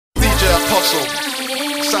Puzzle,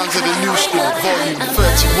 Sounds of the New School, Volume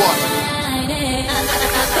 31.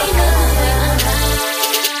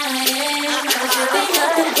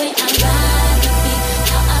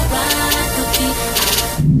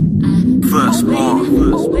 First part.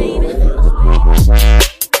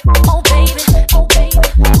 Oh baby, oh baby,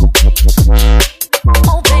 oh baby,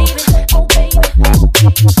 oh baby, oh baby,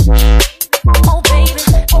 oh baby,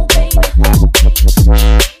 oh baby,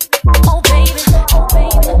 oh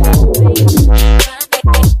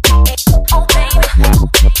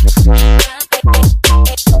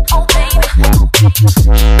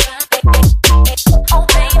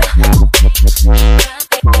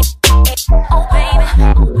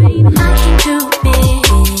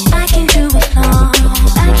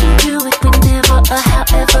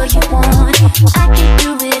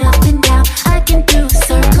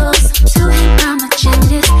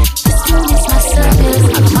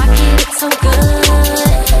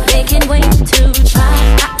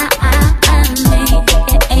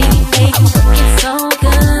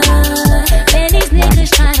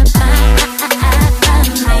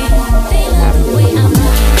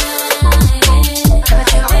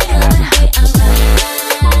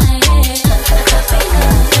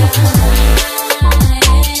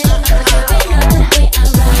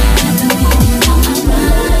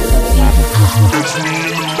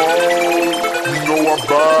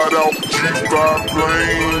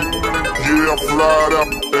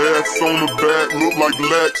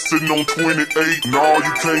sitting on 28, nah,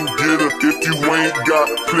 you can't get her if you ain't got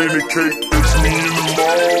plenty cake. It's me in the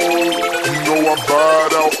mall, you know I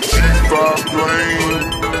buyed out G5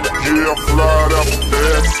 plane. Yeah, I flied out,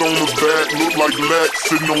 ass on the back, look like Lax,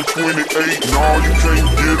 sitting on 28. Nah, you can't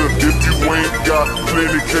get her if you ain't got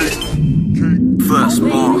plenty cake. First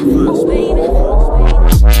part. Oh baby,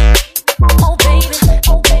 oh baby,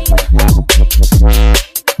 oh baby,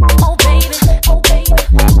 oh baby, oh baby,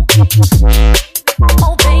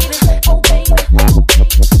 oh baby, oh baby,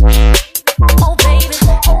 oh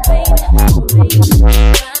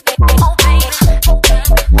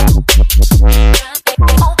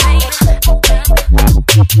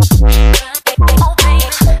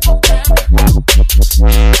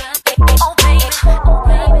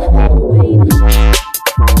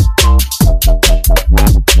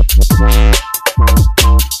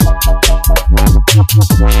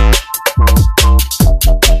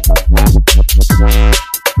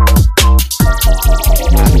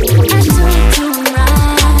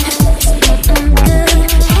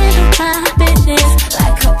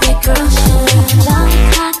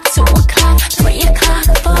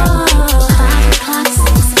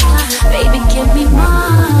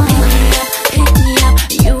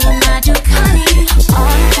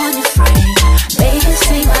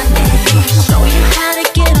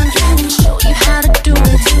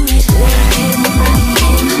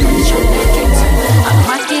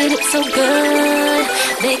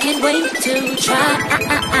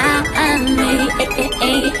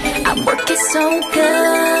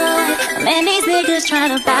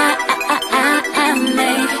trying to buy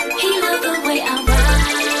me. He love the way I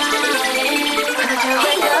ride it.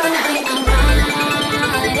 He love the way I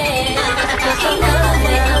ride it. He love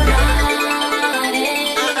the way I ride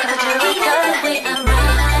it. He love the way I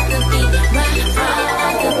ride the beat,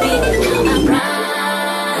 ride the beat. I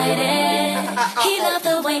ride it. He love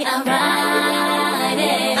the way I ride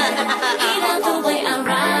it. He love the way I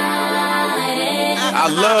ride it. I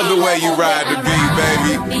love the way you ride the beat,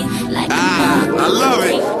 baby. I love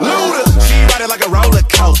it. Luda, she ride it like a roller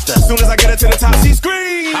coaster. Soon as I get her to the top, she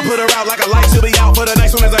screams. I put her out like a light, she'll be out for the night.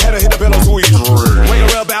 Soon as I hit her, hit the pillow, sweet dream. Wake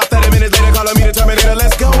her up out